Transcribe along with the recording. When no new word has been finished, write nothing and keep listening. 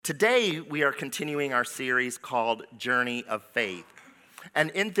Today, we are continuing our series called Journey of Faith.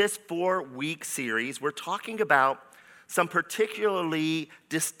 And in this 4-week series, we're talking about some particularly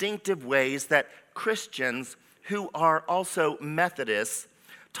distinctive ways that Christians who are also Methodists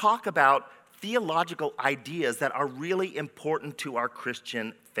talk about theological ideas that are really important to our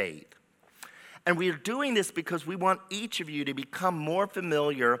Christian faith. And we are doing this because we want each of you to become more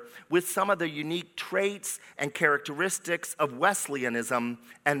familiar with some of the unique traits and characteristics of Wesleyanism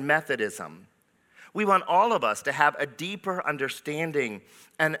and Methodism. We want all of us to have a deeper understanding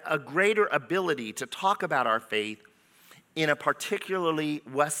and a greater ability to talk about our faith in a particularly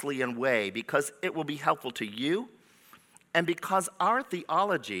Wesleyan way because it will be helpful to you and because our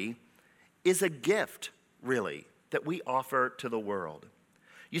theology is a gift, really, that we offer to the world.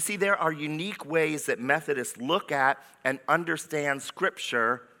 You see, there are unique ways that Methodists look at and understand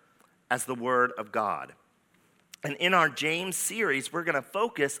Scripture as the Word of God. And in our James series, we're going to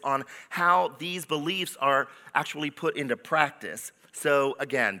focus on how these beliefs are actually put into practice. So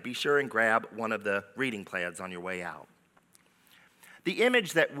again, be sure and grab one of the reading plans on your way out. The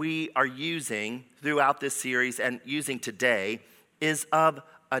image that we are using throughout this series and using today is of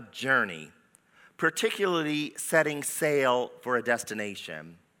a journey, particularly setting sail for a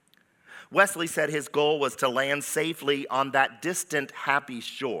destination. Wesley said his goal was to land safely on that distant, happy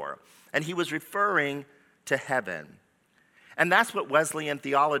shore, and he was referring to heaven. And that's what Wesleyan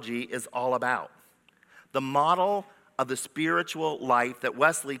theology is all about. The model of the spiritual life that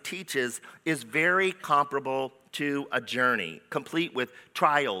Wesley teaches is very comparable to a journey, complete with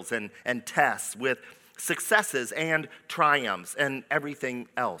trials and tests, with successes and triumphs, and everything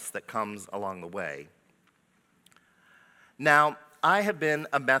else that comes along the way. Now, I have been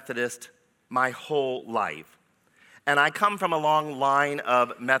a Methodist my whole life. And I come from a long line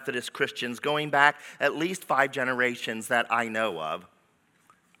of Methodist Christians going back at least 5 generations that I know of.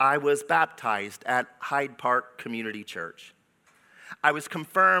 I was baptized at Hyde Park Community Church. I was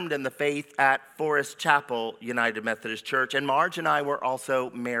confirmed in the faith at Forest Chapel United Methodist Church, and Marge and I were also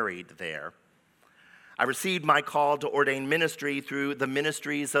married there. I received my call to ordain ministry through the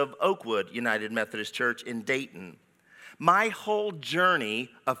ministries of Oakwood United Methodist Church in Dayton. My whole journey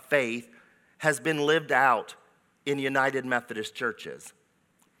of faith has been lived out in United Methodist churches.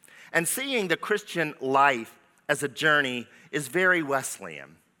 And seeing the Christian life as a journey is very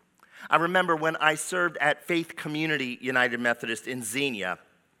Wesleyan. I remember when I served at Faith Community United Methodist in Xenia,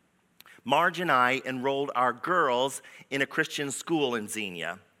 Marge and I enrolled our girls in a Christian school in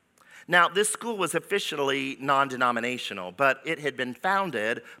Xenia. Now, this school was officially non-denominational, but it had been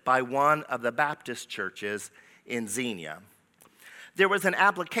founded by one of the Baptist churches in Xenia. There was an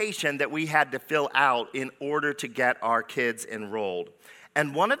application that we had to fill out in order to get our kids enrolled.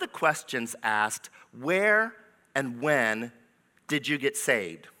 And one of the questions asked, where and when did you get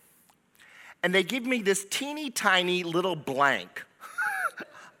saved? And they give me this teeny tiny little blank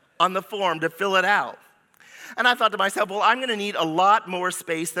on the form to fill it out. And I thought to myself, well, I'm going to need a lot more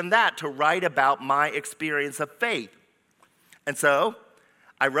space than that to write about my experience of faith. And so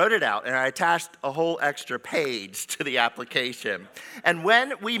I wrote it out, and I attached a whole extra page to the application. And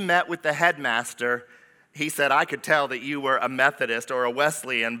when we met with the headmaster, he said, I could tell that you were a Methodist or a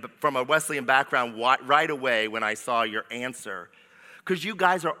Wesleyan, from a Wesleyan background right away when I saw your answer. Because you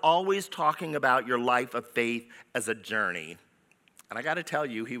guys are always talking about your life of faith as a journey. And I got to tell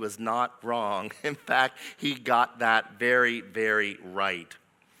you, he was not wrong. In fact, he got that very, very right.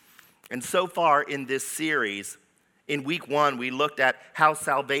 And so far in this series, in week 1, we looked at how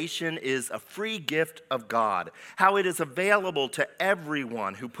salvation is a free gift of God, how it is available to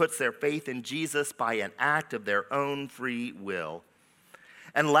everyone who puts their faith in Jesus by an act of their own free will.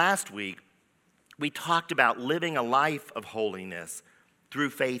 And last week, we talked about living a life of holiness through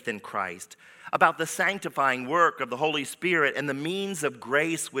faith in Christ, about the sanctifying work of the Holy Spirit and the means of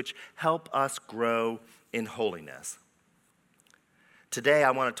grace which help us grow in holiness. Today,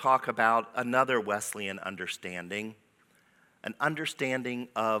 I want to talk about another Wesleyan understanding, an understanding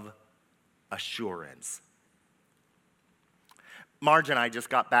of assurance. Marge and I just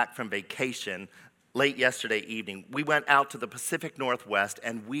got back from vacation late yesterday evening. We went out to the Pacific Northwest,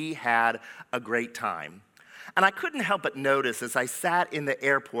 and we had a great time. And I couldn't help but notice as I sat in the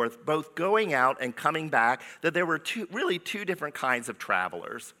airport, both going out and coming back, that there were two different kinds of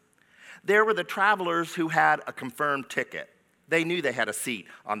travelers. There were the travelers who had a confirmed ticket. They knew they had a seat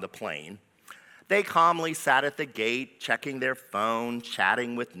on the plane. They calmly sat at the gate, checking their phone,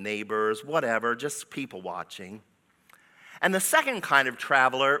 chatting with neighbors, whatever, just people watching. And the second kind of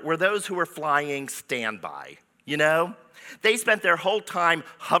traveler were those who were flying standby. You know, they spent their whole time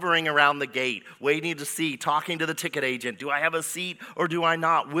hovering around the gate, waiting to see, talking to the ticket agent. Do I have a seat or do I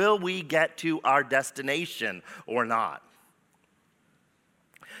not? Will we get to our destination or not?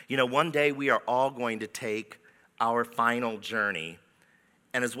 You know, one day we are all going to take our final journey.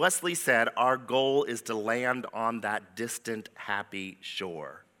 And as Wesley said, our goal is to land on that distant, happy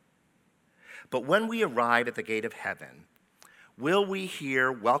shore. But when we arrive at the gate of heaven, will we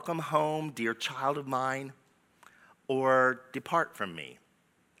hear, "Welcome home, dear child of mine," or "Depart from me,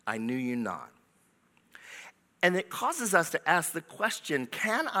 I knew you not"? And it causes us to ask the question,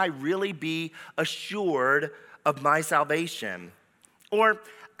 can I really be assured of my salvation? Or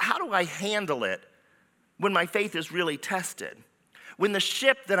how do I handle it when my faith is really tested? When the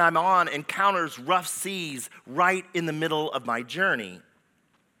ship that I'm on encounters rough seas right in the middle of my journey?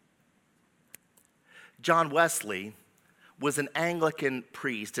 John Wesley was an Anglican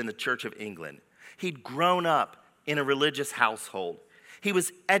priest in the Church of England. He'd grown up in a religious household. He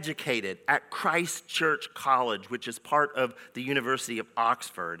was educated at Christ Church College, which is part of the University of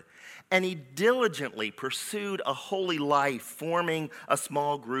Oxford. And he diligently pursued a holy life, forming a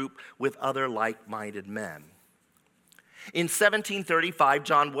small group with other like-minded men. In 1735,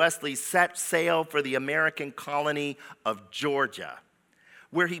 John Wesley set sail for the American colony of Georgia,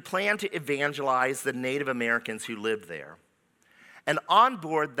 where he planned to evangelize the Native Americans who lived there. And on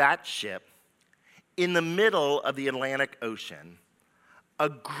board that ship, in the middle of the Atlantic Ocean, a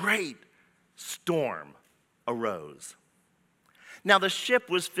great storm arose. Now, the ship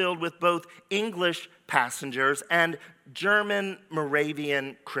was filled with both English passengers and German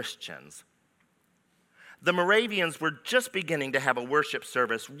Moravian Christians. The Moravians were just beginning to have a worship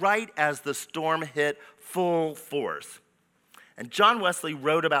service right as the storm hit full force. And John Wesley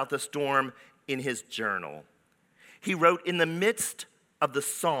wrote about the storm in his journal. He wrote, "In the midst of the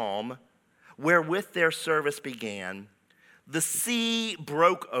psalm wherewith their service began, the sea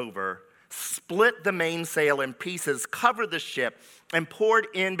broke over, split the mainsail in pieces, covered the ship, and poured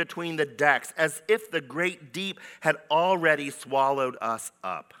in between the decks as if the great deep had already swallowed us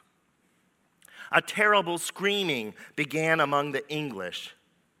up. A terrible screaming began among the English.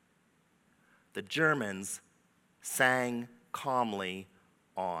 The Germans sang calmly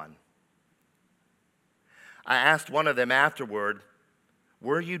on." I asked one of them afterward,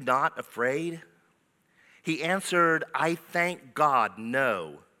 "Were you not afraid?" He answered, "I thank God,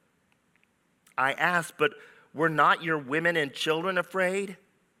 no." I asked, "But were not your women and children afraid?"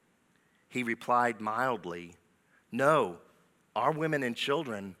 He replied mildly, "No, our women and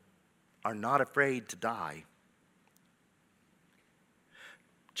children are not afraid to die."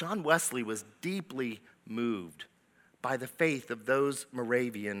 John Wesley was deeply moved by the faith of those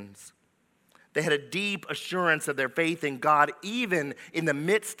Moravians. They had a deep assurance of their faith in God, even in the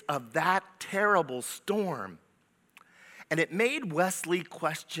midst of that terrible storm. And it made Wesley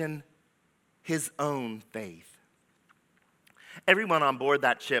question his own faith. Everyone on board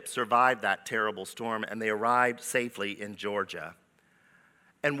that ship survived that terrible storm, and they arrived safely in Georgia.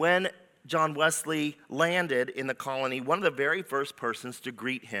 And when John Wesley landed in the colony, one of the very first persons to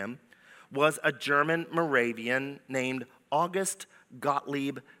greet him was a German Moravian named August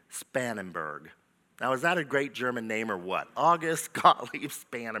Gottlieb Spangenberg. Now, is that a great German name or what? August Gottlieb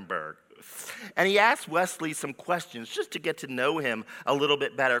Spangenberg. And he asked Wesley some questions just to get to know him a little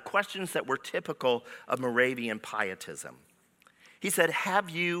bit better, questions that were typical of Moravian pietism. He said, "Have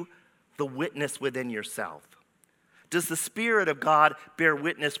you the witness within yourself? Does the Spirit of God bear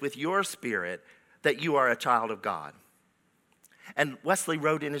witness with your spirit that you are a child of God?" And Wesley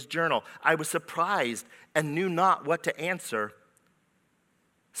wrote in his journal, "I was surprised and knew not what to answer."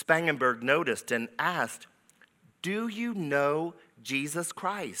 Spangenberg noticed and asked, "Do you know Jesus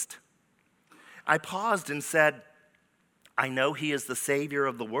Christ?" I paused and said, "I know he is the Savior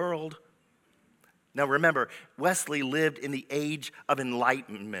of the world." Now remember, Wesley lived in the age of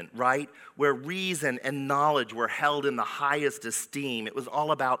enlightenment, right? Where reason and knowledge were held in the highest esteem. It was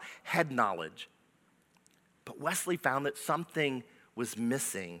all about head knowledge. But Wesley found that something was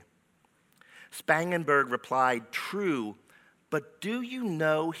missing. Spangenberg replied, "True, but do you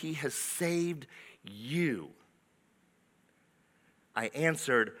know he has saved you?" I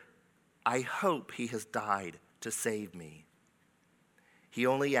answered, "I hope he has died to save me." He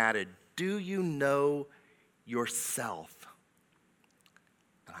only added, "Do you know yourself?"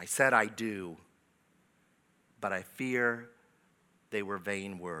 And I said, "I do, but I fear they were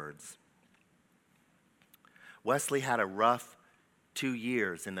vain words." Wesley had a rough 2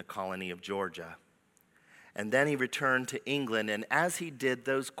 years in the colony of Georgia. And then he returned to England, and as he did,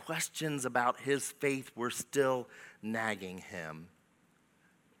 those questions about his faith were still nagging him.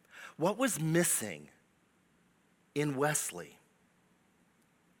 What was missing in Wesley.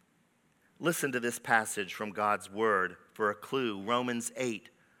 Listen to this passage from God's word for a clue. Romans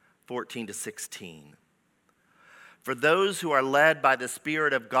 8:14-16. For those who are led by the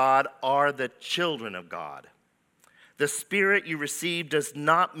Spirit of God are the children of God. The Spirit you received does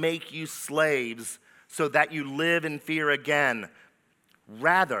not make you slaves so that you live in fear again.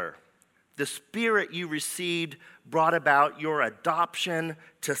 Rather, the Spirit you received brought about your adoption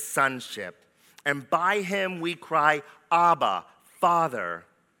to sonship. And by him we cry, Abba, Father.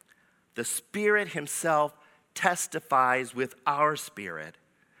 The Spirit himself testifies with our spirit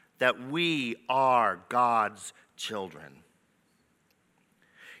that we are God's children.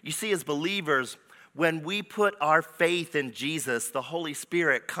 You see, as believers, when we put our faith in Jesus, the Holy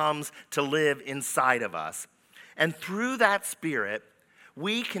Spirit comes to live inside of us. And through that Spirit,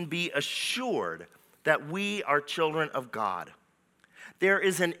 we can be assured that we are children of God. There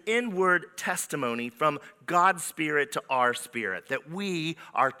is an inward testimony from God's Spirit to our spirit that we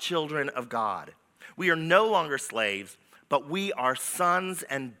are children of God. We are no longer slaves, but we are sons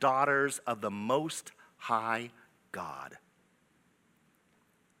and daughters of the Most High God.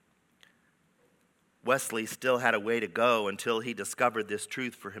 Wesley still had a way to go until he discovered this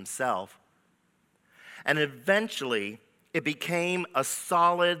truth for himself. And eventually, it became a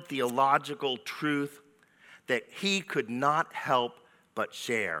solid theological truth that he could not help but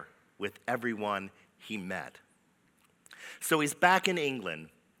share with everyone he met. So he's back in England,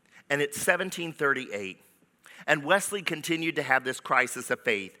 and it's 1738, and Wesley continued to have this crisis of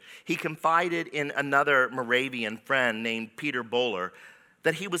faith. He confided in another Moravian friend named Peter Böhler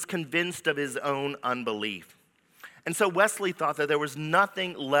that he was convinced of his own unbelief. And so Wesley thought that there was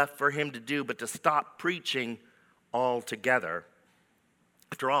nothing left for him to do but to stop preaching altogether.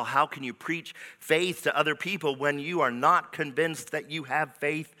 After all, how can you preach faith to other people when you are not convinced that you have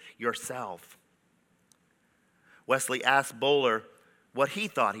faith yourself? Wesley asked Böhler what he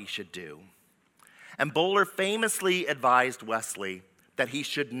thought he should do. And Böhler famously advised Wesley that he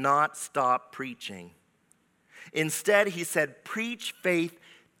should not stop preaching. Instead, he said, preach faith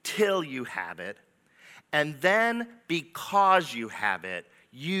till you have it, and then because you have it,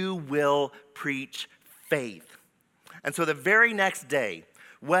 you will preach faith. And so the very next day,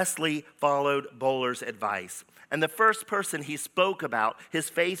 Wesley followed Böhler's advice. And the first person he spoke about his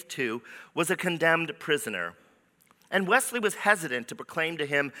faith to was a condemned prisoner. And Wesley was hesitant to proclaim to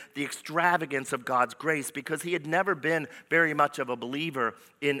him the extravagance of God's grace because he had never been very much of a believer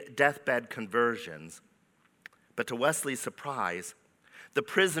in deathbed conversions. But to Wesley's surprise, the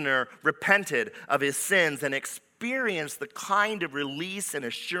prisoner repented of his sins and experienced the kind of release and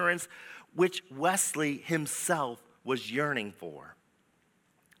assurance which Wesley himself was yearning for.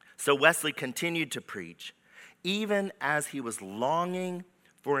 So Wesley continued to preach, even as he was longing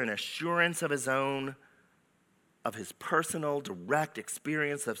for an assurance of his own, of his personal, direct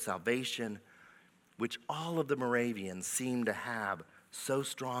experience of salvation, which all of the Moravians seemed to have so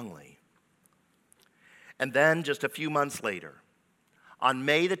strongly. And then, just a few months later, on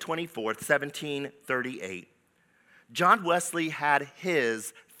May the 24th, 1738, John Wesley had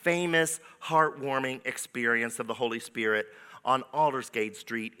his famous, heartwarming experience of the Holy Spirit on Aldersgate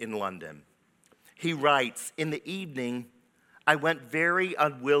Street in London. He writes, in the evening, I went very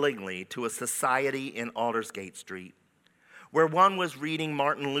unwillingly to a society in Aldersgate Street, where one was reading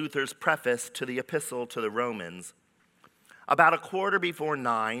Martin Luther's preface to the Epistle to the Romans. About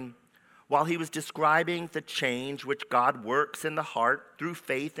 9:15, while he was describing the change which God works in the heart through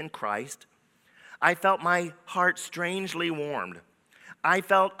faith in Christ, I felt my heart strangely warmed. I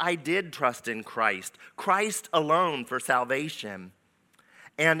felt I did trust in Christ, Christ alone for salvation.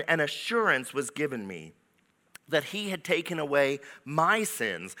 And an assurance was given me that he had taken away my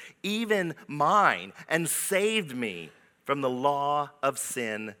sins, even mine, and saved me from the law of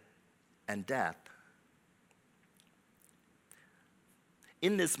sin and death.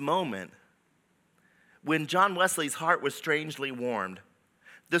 In this moment, when John Wesley's heart was strangely warmed,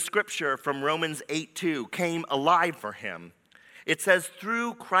 the scripture from Romans 8:2 came alive for him. It says,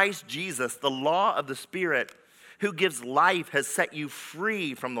 through Christ Jesus, the law of the Spirit who gives life has set you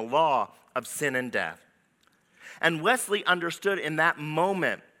free from the law of sin and death. And Wesley understood in that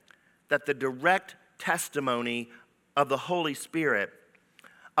moment that the direct testimony of the Holy Spirit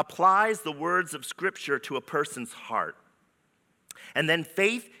applies the words of Scripture to a person's heart. And then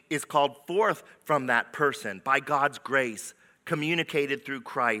faith is called forth from that person by God's grace, communicated through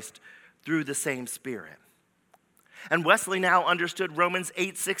Christ, through the same Spirit. And Wesley now understood Romans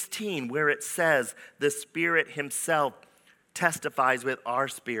 8:16, where it says, the Spirit himself testifies with our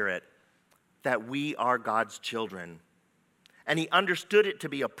spirit that we are God's children. And he understood it to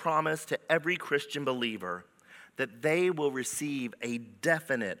be a promise to every Christian believer that they will receive a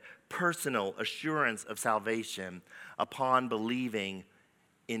definite personal assurance of salvation upon believing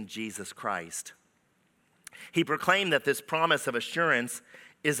in Jesus Christ. He proclaimed that this promise of assurance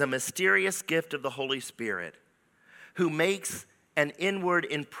is a mysterious gift of the Holy Spirit, who makes an inward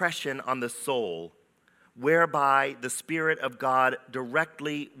impression on the soul, whereby the Spirit of God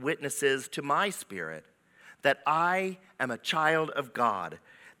directly witnesses to my spirit that I am a child of God,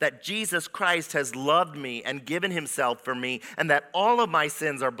 that Jesus Christ has loved me and given himself for me, and that all of my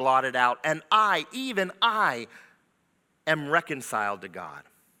sins are blotted out, and I, even I, am reconciled to God.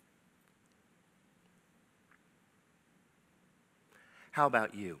 How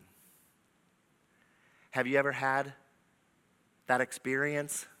about you? Have you ever had that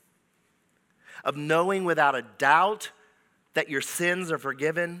experience of knowing without a doubt that your sins are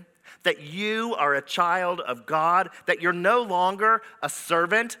forgiven, that you are a child of God, that you're no longer a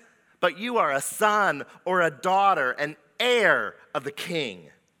servant, but you are a son or a daughter, an heir of the King?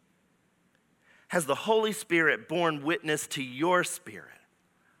 Has the Holy Spirit borne witness to your spirit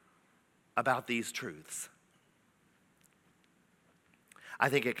about these truths? I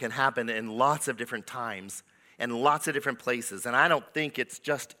think it can happen in lots of different times and lots of different places, and I don't think it's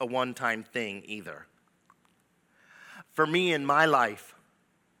just a one-time thing either. For me in my life,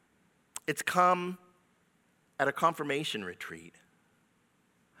 it's come at a confirmation retreat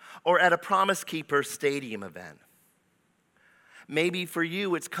or at a Promise Keeper stadium event. Maybe for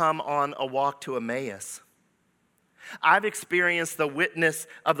you, it's come on a walk to Emmaus. I've experienced the witness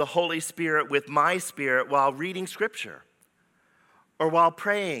of the Holy Spirit with my spirit while reading Scripture, or while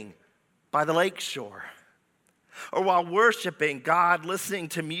praying by the lake shore, or while worshiping God, listening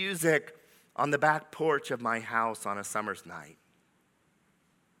to music on the back porch of my house on a summer's night.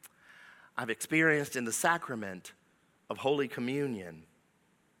 I've experienced in the sacrament of Holy Communion.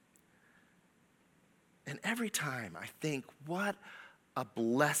 And every time I think, what a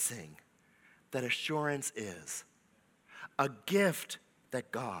blessing that assurance is. A gift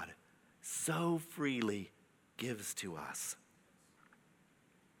that God so freely gives to us.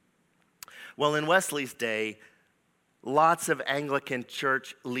 Well, in Wesley's day, lots of Anglican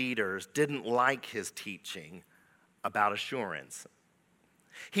church leaders didn't like his teaching about assurance.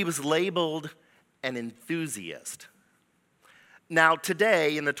 He was labeled an enthusiast. Now,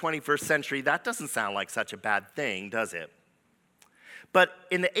 today, in the 21st century, that doesn't sound like such a bad thing, does it? But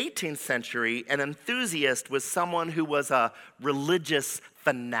in the 18th century, an enthusiast was someone who was a religious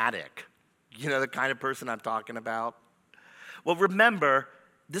fanatic. You know the kind of person I'm talking about? Well, remember,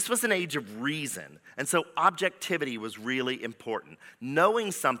 this was an age of reason, and so objectivity was really important.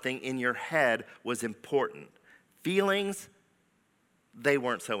 Knowing something in your head was important. Feelings, they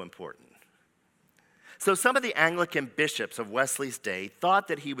weren't so important. So some of the Anglican bishops of Wesley's day thought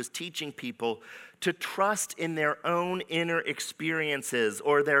that he was teaching people to trust in their own inner experiences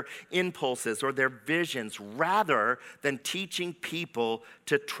or their impulses or their visions rather than teaching people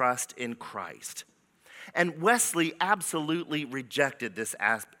to trust in Christ. And Wesley absolutely rejected this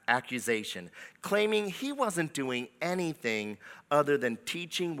accusation, claiming he wasn't doing anything other than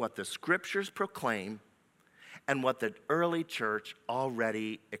teaching what the Scriptures proclaim and what the early church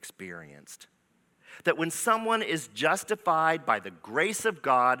already experienced. That when someone is justified by the grace of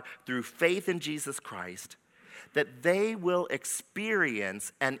God through faith in Jesus Christ, that they will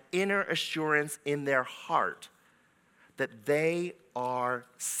experience an inner assurance in their heart that they are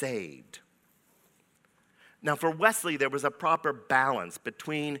saved. Now, for Wesley, there was a proper balance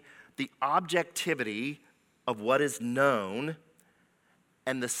between the objectivity of what is known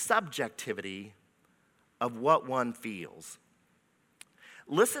and the subjectivity of what one feels.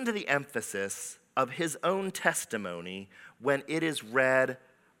 Listen to the emphasis of his own testimony when it is read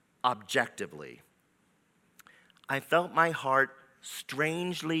objectively. I felt my heart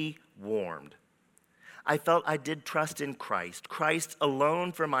strangely warmed. I felt I did trust in Christ, Christ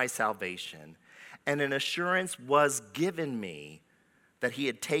alone for my salvation, and an assurance was given me that he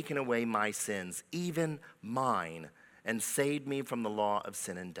had taken away my sins, even mine, and saved me from the law of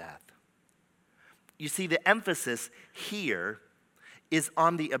sin and death. You see, the emphasis here is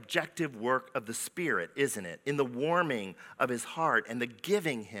on the objective work of the Spirit, isn't it? In the warming of his heart and the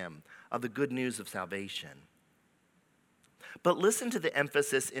giving him of the good news of salvation. But listen to the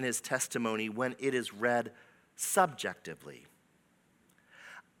emphasis in his testimony when it is read subjectively.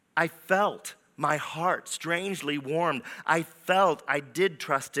 I felt my heart strangely warmed. I felt I did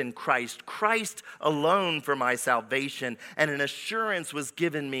trust in Christ, Christ alone for my salvation, and an assurance was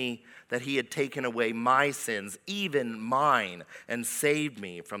given me that he had taken away my sins, even mine, and saved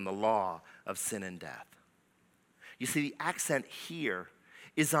me from the law of sin and death. You see, the accent here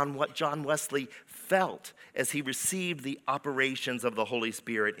is on what John Wesley felt as he received the operations of the Holy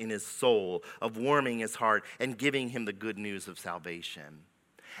Spirit in his soul, of warming his heart and giving him the good news of salvation.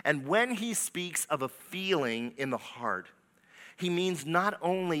 And when he speaks of a feeling in the heart, he means not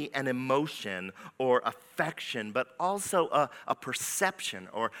only an emotion or affection, but also a perception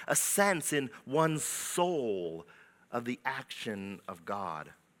or a sense in one's soul of the action of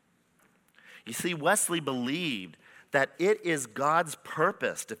God. You see, Wesley believed that it is God's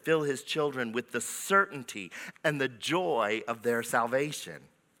purpose to fill his children with the certainty and the joy of their salvation.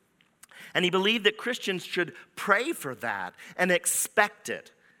 And he believed that Christians should pray for that and expect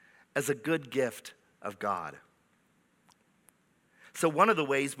it as a good gift of God. So one of the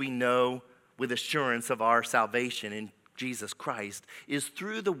ways we know with assurance of our salvation in Jesus Christ is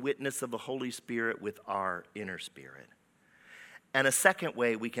through the witness of the Holy Spirit with our inner spirit. And a second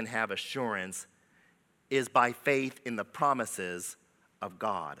way we can have assurance is by faith in the promises of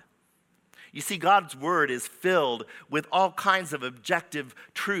God. You see, God's word is filled with all kinds of objective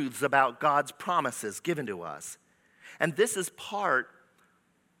truths about God's promises given to us. And this is part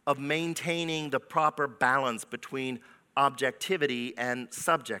of maintaining the proper balance between objectivity and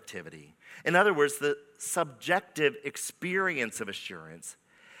subjectivity. In other words, the subjective experience of assurance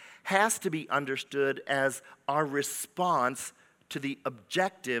has to be understood as our response to the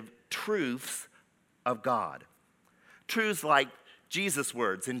objective truths of God. Truths like Jesus'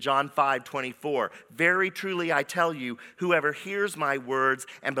 words in John 5:24, "Very truly I tell you, whoever hears my words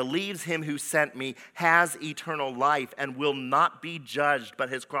and believes him who sent me has eternal life and will not be judged, but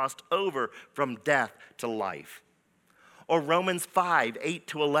has crossed over from death to life." Or Romans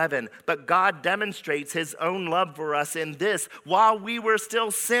 5:8-11, "But God demonstrates his own love for us in this, while we were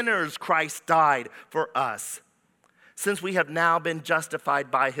still sinners, Christ died for us. Since we have now been justified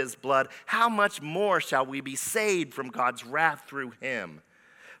by his blood, how much more shall we be saved from God's wrath through him?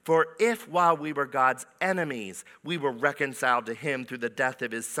 For if while we were God's enemies, we were reconciled to him through the death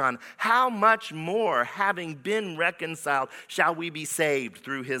of his son, how much more, having been reconciled, shall we be saved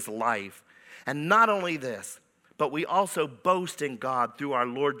through his life? And not only this, but we also boast in God through our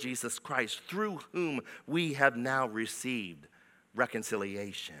Lord Jesus Christ, through whom we have now received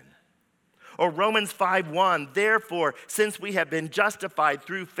reconciliation." Or Romans 5:1, "Therefore, since we have been justified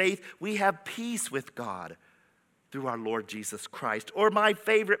through faith, we have peace with God through our Lord Jesus Christ." Or my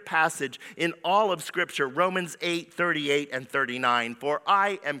favorite passage in all of Scripture, Romans 8:38 and 39, "For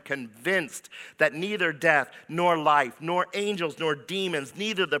I am convinced that neither death, nor life, nor angels, nor demons,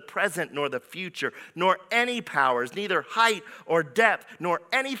 neither the present nor the future, nor any powers, neither height or depth, nor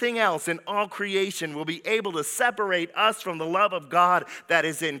anything else in all creation will be able to separate us from the love of God that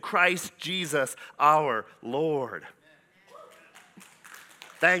is in Christ Jesus our Lord."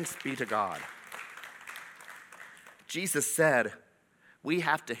 Thanks be to God. Jesus said, we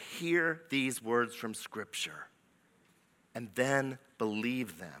have to hear these words from Scripture and then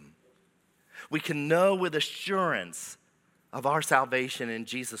believe them. We can know with assurance of our salvation in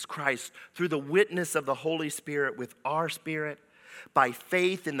Jesus Christ through the witness of the Holy Spirit with our spirit, by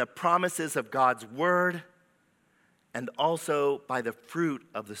faith in the promises of God's word, and also by the fruit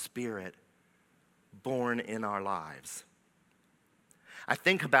of the Spirit born in our lives. I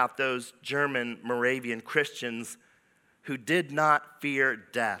think about those German Moravian Christians who did not fear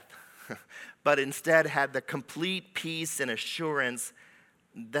death, but instead had the complete peace and assurance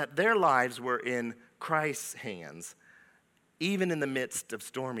that their lives were in Christ's hands, even in the midst of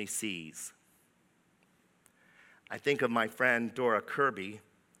stormy seas. I think of my friend Dora Kirby,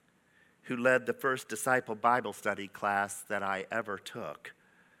 who led the first disciple Bible study class that I ever took.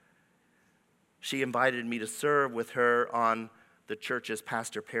 She invited me to serve with her on the church's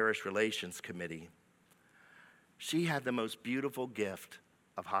pastor-parish relations committee. She had the most beautiful gift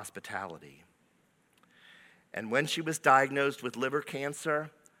of hospitality. And when she was diagnosed with liver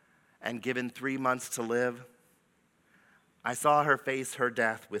cancer and given 3 months to live, I saw her face her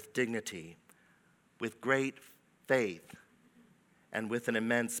death with dignity, with great faith, and with an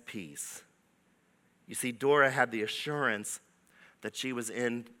immense peace. You see, Dora had the assurance that she was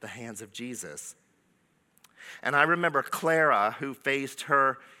in the hands of Jesus. And I remember Clara, who faced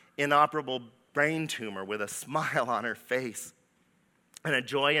her inoperable brain tumor with a smile on her face and a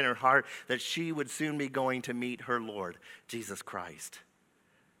joy in her heart that she would soon be going to meet her Lord, Jesus Christ.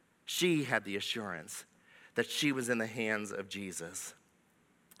 She had the assurance that she was in the hands of Jesus.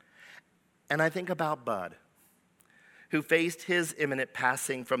 And I think about Bud, who faced his imminent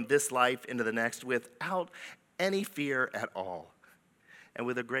passing from this life into the next without any fear at all and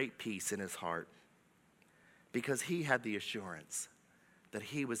with a great peace in his heart, because he had the assurance that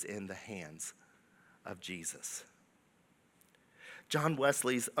he was in the hands of Jesus. John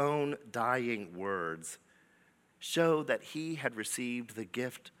Wesley's own dying words show that he had received the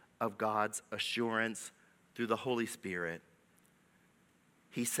gift of God's assurance through the Holy Spirit.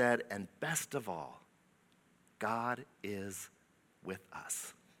 He said, and best of all, God is with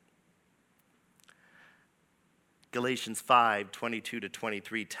us. Galatians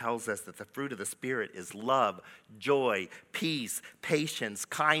 5:22-23 tells us that the fruit of the Spirit is love, joy, peace, patience,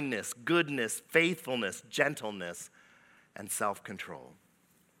 kindness, goodness, faithfulness, gentleness, and self-control.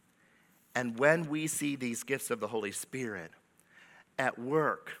 And when we see these gifts of the Holy Spirit at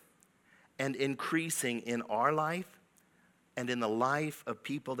work and increasing in our life and in the life of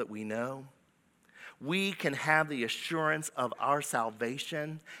people that we know, we can have the assurance of our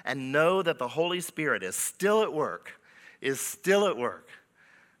salvation and know that the Holy Spirit is still at work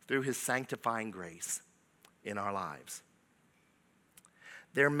through his sanctifying grace in our lives.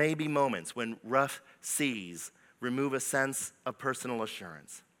 There may be moments when rough seas remove a sense of personal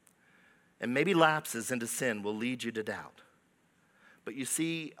assurance, and maybe lapses into sin will lead you to doubt. But you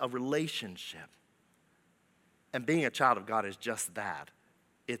see, a relationship, and being a child of God is just that.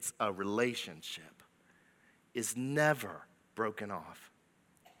 It's a relationship, is never broken off.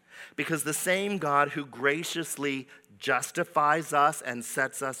 Because the same God who graciously justifies us and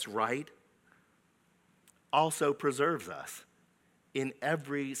sets us right also preserves us in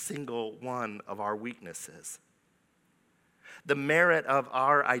every single one of our weaknesses. The merit of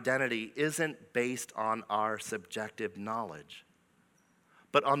our identity isn't based on our subjective knowledge,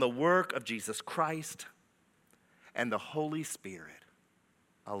 but on the work of Jesus Christ and the Holy Spirit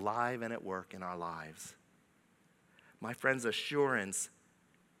alive and at work in our lives. My friends, assurance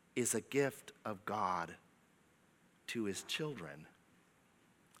is a gift of God to his children,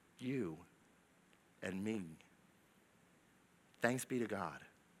 you and me. Thanks be to God.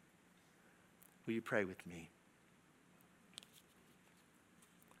 Will you pray with me?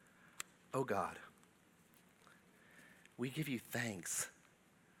 Oh God, we give you thanks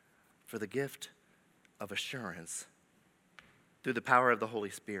for the gift of assurance through the power of the Holy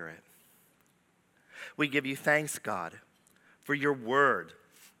Spirit. We give you thanks, God, for your word,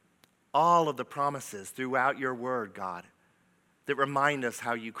 all of the promises throughout your word, God, that remind us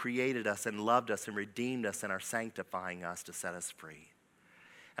how you created us and loved us and redeemed us and are sanctifying us to set us free.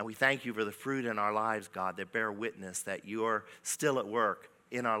 And we thank you for the fruit in our lives, God, that bear witness that you're still at work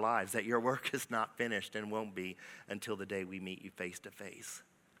in our lives, that your work is not finished and won't be until the day we meet you face to face.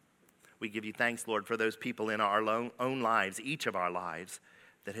 We give you thanks, Lord, for those people in our own lives, each of our lives,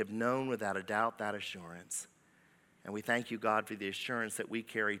 that have known without a doubt that assurance. And we thank you, God, for the assurance that we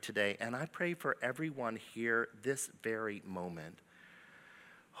carry today. And I pray for everyone here this very moment.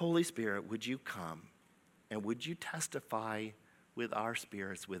 Holy Spirit, would you come and would you testify with our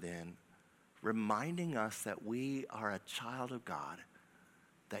spirits within, reminding us that we are a child of God,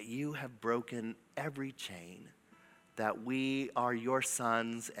 that you have broken every chain, that we are your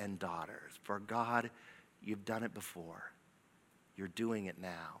sons and daughters. For God, you've done it before. You're doing it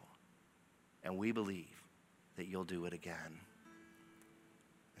now. And we believe that you'll do it again.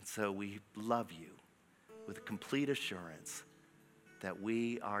 And so we love you with complete assurance that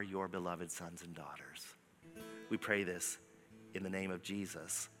we are your beloved sons and daughters. We pray this in the name of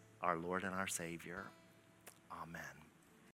Jesus, our Lord and our Savior. Amen.